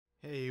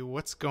Hey,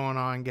 what's going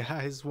on,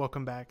 guys?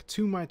 Welcome back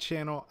to my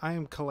channel. I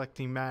am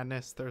collecting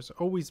madness. There's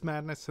always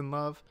madness in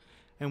love,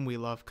 and we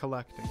love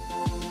collecting.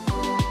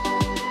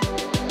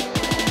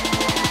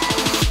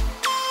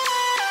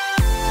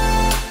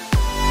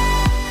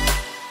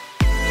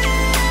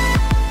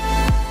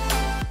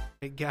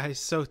 Hey guys,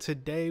 so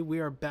today we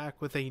are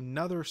back with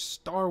another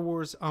Star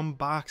Wars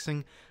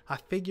unboxing. I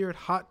figured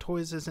Hot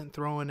Toys isn't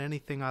throwing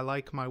anything I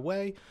like my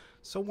way,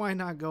 so why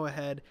not go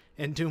ahead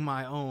and do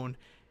my own?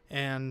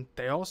 And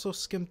they also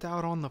skimped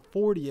out on the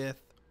 40th,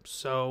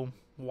 so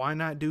why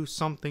not do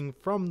something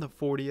from the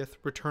 40th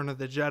Return of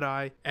the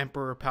Jedi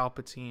Emperor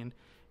Palpatine?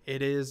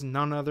 It is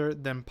none other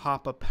than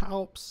Papa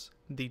Palps,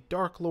 the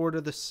Dark Lord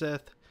of the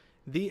Sith,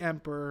 the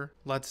Emperor.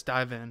 Let's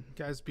dive in.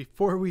 Guys,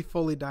 before we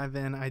fully dive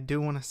in, I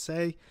do want to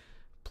say,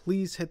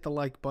 please hit the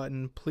like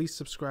button. Please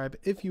subscribe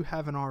if you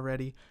haven't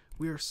already.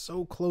 We are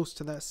so close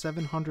to that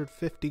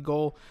 750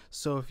 goal,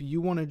 so if you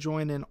want to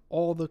join in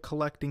all the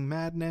collecting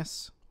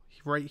madness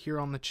right here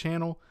on the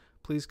channel,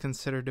 please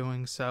consider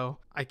doing so.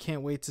 I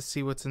can't wait to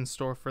see what's in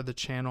store for the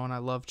channel, and I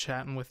love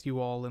chatting with you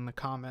all in the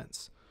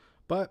comments.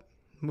 But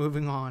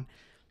moving on,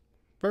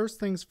 first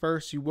things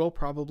first, you will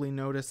probably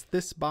notice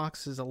this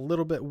box is a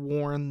little bit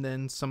worn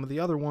than some of the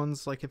other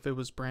ones. Like if it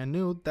was brand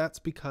new, that's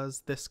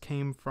because this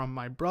came from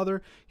my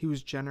brother. He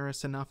was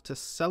generous enough to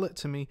sell it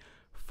to me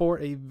for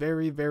a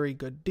very, very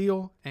good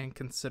deal, and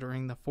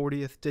considering the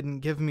 40th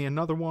didn't give me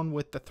another one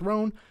with the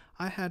throne,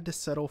 I had to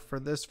settle for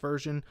this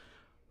version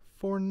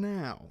for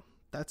now.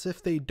 That's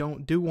if they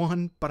don't do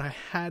one, but I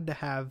had to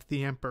have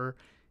the Emperor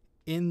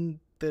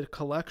in the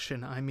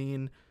collection. I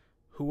mean,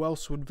 who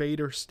else would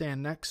Vader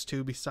stand next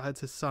to besides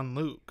his son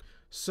Luke?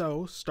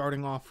 So,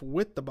 starting off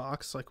with the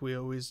box like we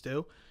always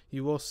do,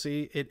 you will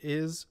see it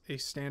is a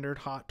standard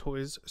Hot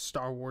Toys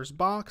Star Wars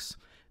box.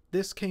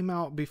 This came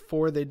out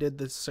before they did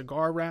the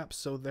cigar wrap,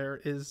 so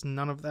there is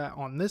none of that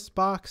on this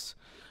box.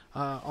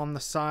 On the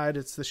side,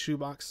 it's the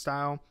shoebox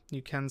style.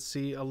 You can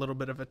see a little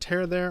bit of a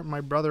tear there. My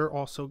brother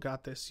also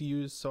got this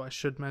used, so I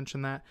should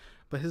mention that,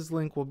 but his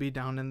link will be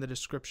down in the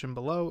description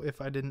below if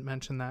I didn't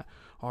mention that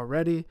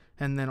already.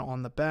 And then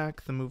on the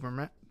back,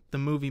 the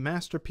movie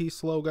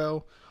masterpiece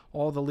logo,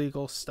 all the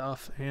legal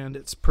stuff, and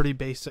it's pretty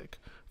basic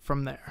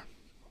from there.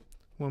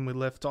 When we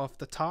lift off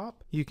the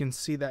top, you can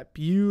see that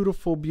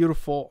beautiful,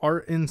 beautiful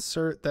art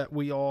insert that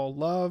we all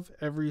love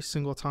every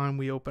single time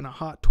we open a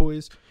Hot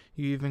Toys.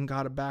 You even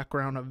got a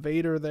background of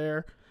Vader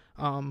there.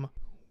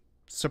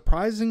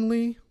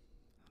 Surprisingly,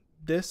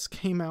 this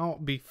came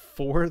out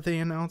before they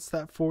announced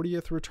that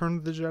 40th Return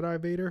of the Jedi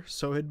Vader,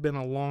 so it had been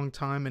a long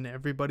time and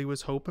everybody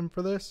was hoping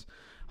for this.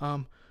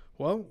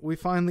 Well, we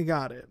finally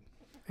got it.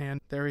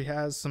 And there he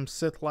has some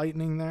Sith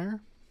lightning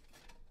there.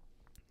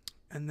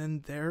 And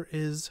then there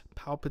is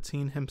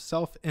Palpatine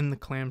himself in the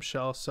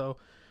clamshell. So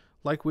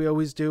like we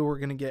always do, we're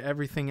going to get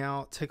everything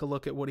out, take a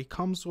look at what he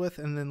comes with,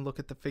 and then look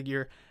at the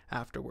figure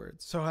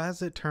afterwards. So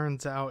as it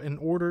turns out, in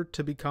order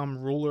to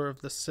become ruler of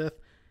the Sith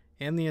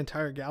and the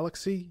entire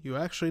galaxy, you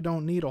actually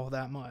don't need all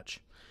that much.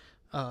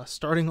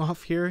 Starting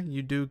off here,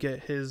 you do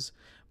get his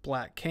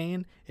black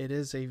cane. It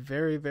is a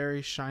very,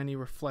 very shiny,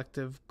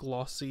 reflective,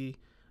 glossy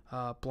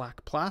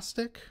black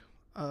plastic.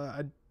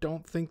 I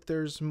don't think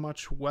there's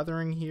much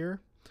weathering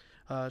here.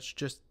 It's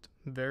just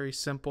very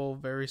simple,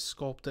 very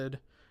sculpted,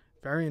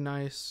 very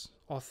nice,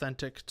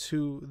 authentic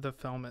to the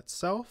film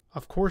itself.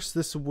 Of course,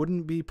 this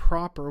wouldn't be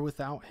proper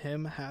without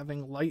him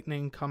having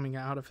lightning coming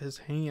out of his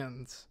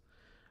hands.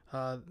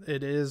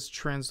 It is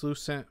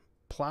translucent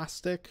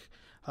plastic.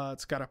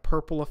 It's got a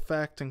purple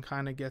effect and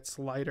kind of gets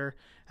lighter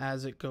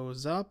as it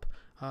goes up.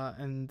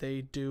 And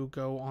they do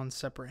go on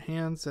separate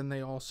hands, and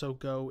they also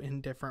go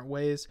in different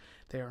ways.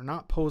 They are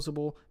not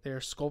posable. They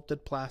are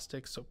sculpted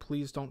plastic, so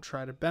please don't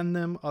try to bend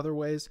them other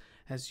ways,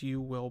 as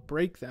you will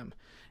break them.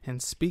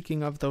 And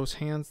speaking of those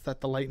hands that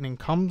the lightning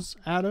comes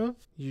out of,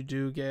 you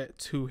do get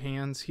two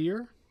hands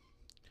here.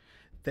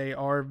 They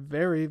are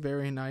very,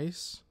 very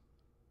nice.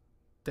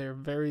 They're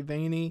very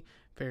veiny,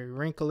 very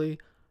wrinkly.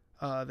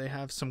 They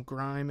have some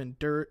grime and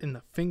dirt in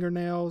the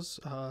fingernails,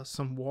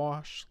 some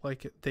wash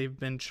like they've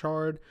been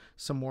charred,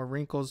 some more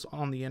wrinkles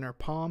on the inner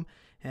palm,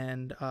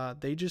 and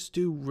they just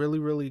do really,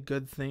 really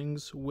good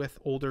things with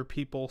older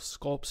people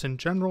sculpts in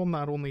general,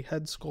 not only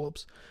head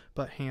sculpts,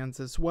 but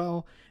hands as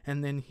well.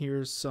 And then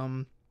here's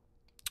some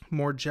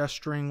more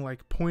gesturing,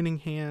 like pointing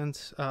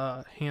hands,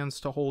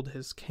 hands to hold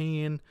his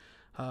cane,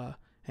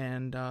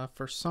 and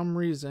for some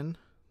reason,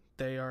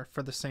 they are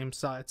for the same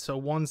side. So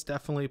one's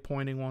definitely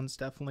pointing, one's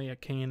definitely a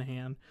cane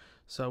hand.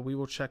 So we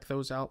will check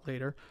those out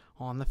later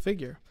on the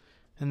figure.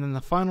 And then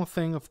the final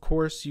thing, of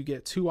course, you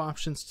get two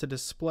options to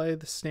display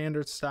the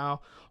standard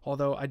style.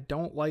 Although I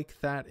don't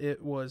like that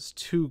it was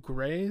two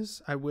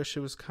grays. I wish it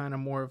was kind of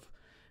more of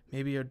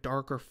maybe a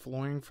darker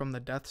flowing from the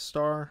Death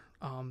Star.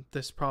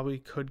 This probably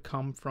could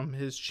come from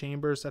his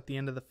chambers at the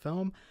end of the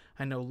film.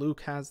 I know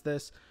Luke has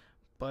this,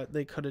 but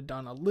they could have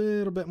done a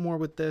little bit more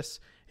with this.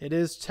 It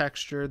is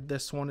textured.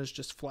 This one is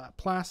just flat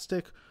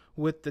plastic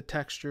with the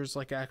textures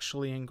like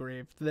actually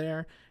engraved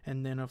there.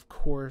 And then of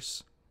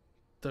course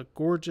the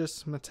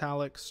gorgeous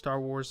metallic Star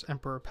Wars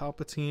Emperor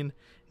Palpatine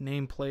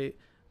nameplate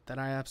that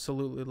I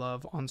absolutely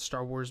love on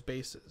Star Wars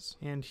bases.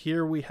 And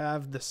here we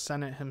have the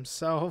Senate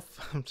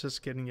himself. I'm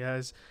just kidding,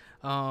 guys.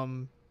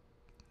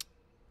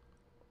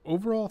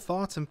 Overall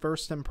thoughts and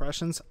first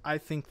impressions, I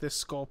think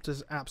this sculpt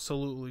is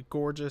absolutely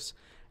gorgeous.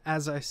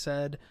 As I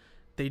said,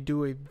 they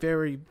do a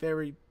very,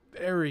 very,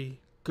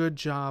 very good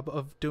job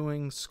of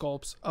doing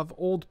sculpts of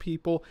old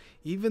people,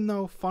 even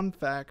though, fun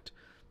fact,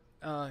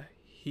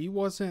 he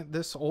wasn't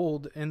this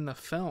old in the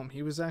film.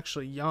 He was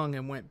actually young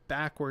and went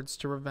backwards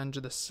to Revenge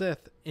of the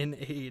Sith in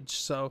age,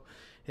 so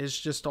it's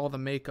just all the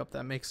makeup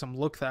that makes him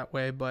look that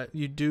way. But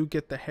you do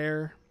get the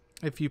hair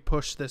if you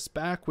push this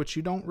back, which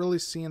you don't really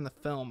see in the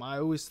film. I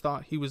always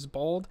thought he was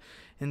bald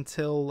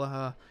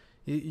until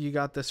you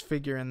got this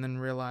figure and then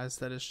realized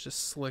that it's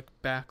just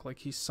slicked back like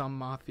he's some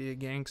mafia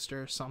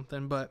gangster or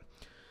something. But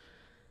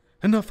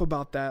enough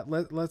about that.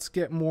 Let's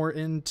get more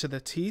into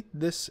the teeth.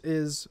 This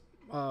is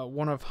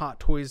one of Hot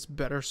Toys'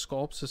 better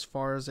sculpts as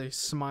far as a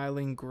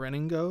smiling,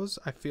 grinning goes.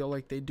 I feel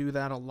like they do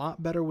that a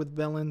lot better with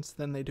villains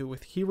than they do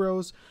with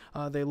heroes.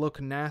 They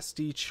look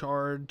nasty,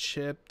 charred,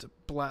 chipped,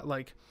 black,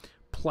 like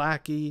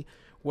placky,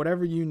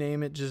 whatever you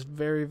name it, just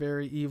very,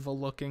 very evil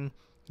looking.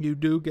 You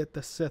do get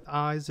the Sith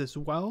eyes as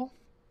well.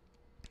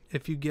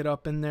 If you get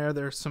up in there,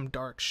 there's some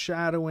dark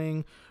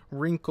shadowing,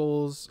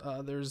 wrinkles,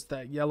 there's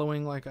that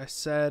yellowing like I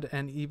said,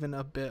 and even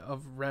a bit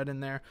of red in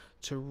there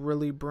to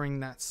really bring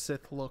that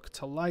Sith look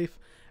to life,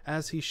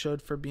 as he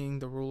should for being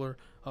the ruler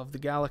of the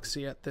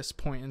galaxy at this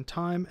point in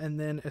time. And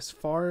then as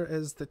far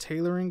as the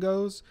tailoring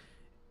goes,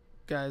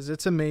 guys,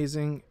 it's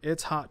amazing.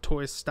 It's Hot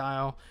Toys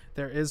style.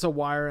 There is a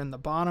wire in the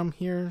bottom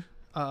here.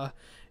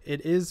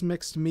 It is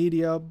mixed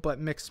media, but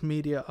mixed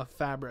media of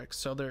fabric,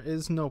 so there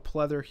is no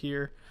pleather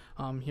here.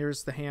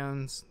 Here's the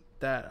hands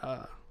that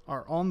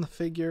are on the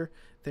figure.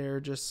 They're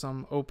just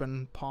some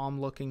open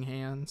palm looking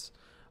hands.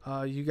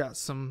 You got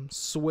some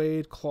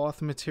suede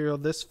cloth material.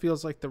 This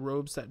feels like the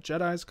robes that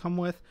Jedis come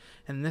with,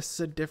 and this is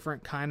a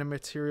different kind of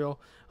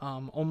material,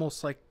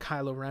 almost like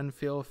Kylo Ren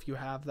feel if you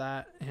have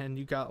that. And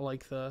you got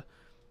like the,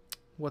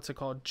 what's it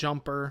called,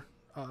 jumper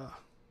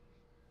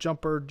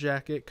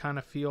jacket kind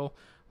of feel,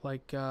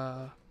 like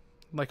a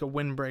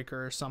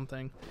windbreaker or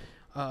something.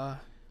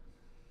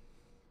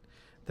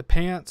 The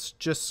pants,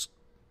 just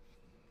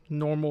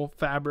normal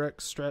fabric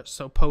stretch,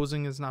 so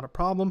posing is not a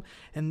problem.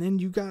 And then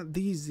you got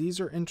these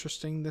are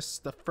interesting. This is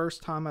the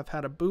first time I've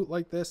had a boot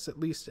like this, at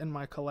least in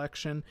my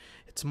collection.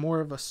 It's more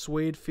of a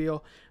suede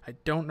feel. I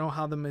don't know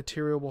how the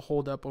material will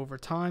hold up over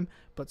time,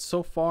 but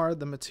so far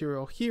the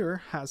material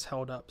here has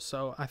held up,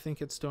 so I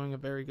think it's doing a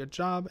very good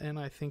job, and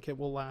I think it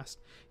will last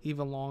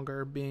even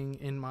longer being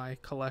in my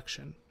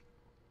collection.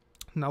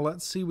 Now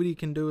let's see what he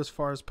can do as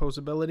far as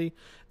posability.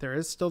 There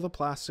is still the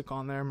plastic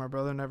on there. My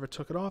brother never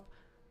took it off.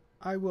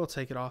 I will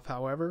take it off,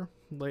 however,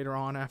 later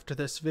on after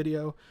this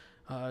video.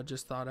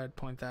 Just thought I'd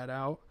point that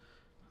out.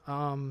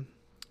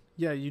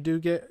 Yeah, you do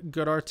get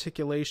good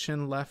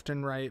articulation left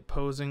and right,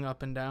 posing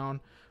up and down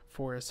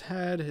for his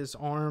head. His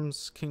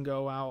arms can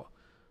go out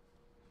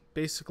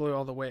basically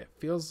all the way. It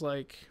feels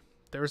like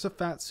there's a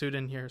fat suit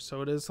in here,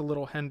 so it is a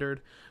little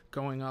hindered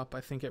going up.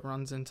 I think it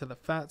runs into the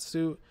fat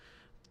suit.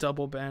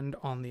 Double bend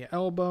on the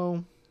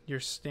elbow, your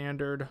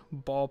standard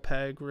ball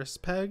peg,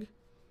 wrist peg.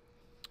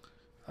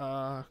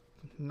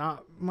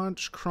 Not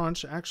much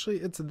crunch. Actually,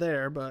 it's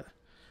there, but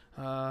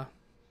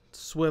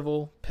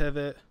swivel,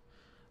 pivot.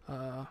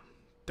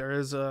 There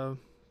is a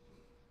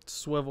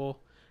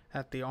swivel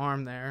at the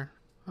arm there.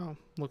 Oh,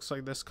 looks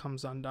like this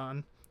comes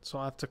undone, so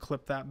I'll have to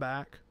clip that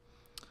back.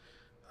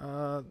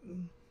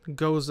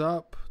 Goes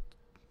up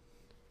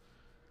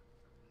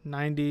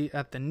 90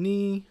 at the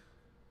knee.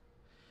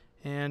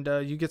 And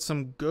you get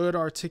some good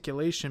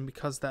articulation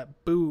because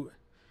that boot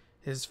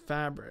is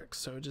fabric,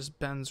 so it just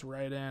bends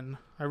right in.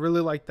 I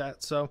really like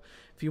that. So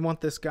if you want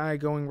this guy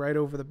going right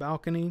over the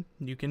balcony,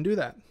 you can do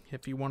that.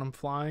 If you want him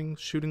flying,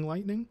 shooting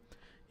lightning,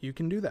 you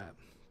can do that.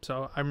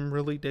 So I'm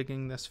really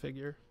digging this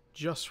figure.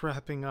 Just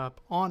wrapping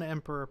up on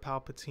Emperor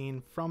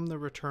Palpatine from the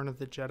Return of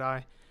the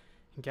Jedi.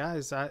 And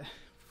guys,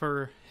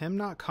 for him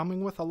not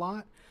coming with a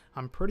lot,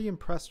 I'm pretty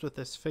impressed with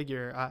this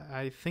figure.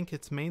 I think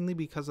it's mainly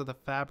because of the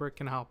fabric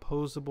and how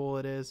posable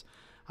it is.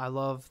 I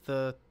love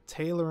the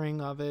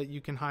tailoring of it. You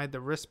can hide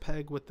the wrist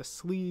peg with the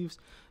sleeves.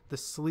 The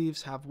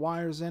sleeves have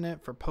wires in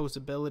it for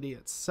posability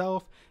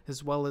itself,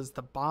 as well as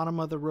the bottom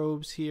of the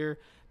robes here.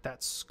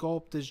 That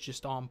sculpt is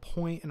just on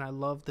point, and I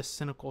love the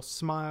cynical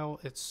smile.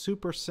 It's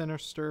super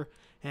sinister,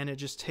 and it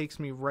just takes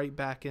me right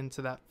back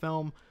into that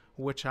film,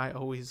 which I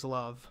always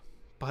love.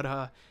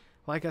 But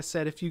like I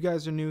said, if you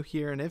guys are new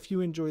here and if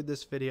you enjoyed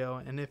this video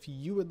and if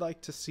you would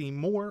like to see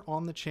more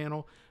on the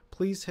channel,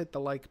 please hit the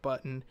like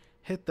button,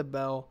 hit the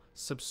bell,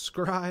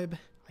 subscribe.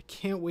 I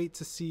can't wait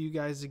to see you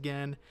guys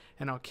again,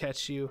 and I'll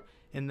catch you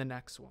in the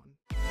next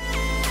one.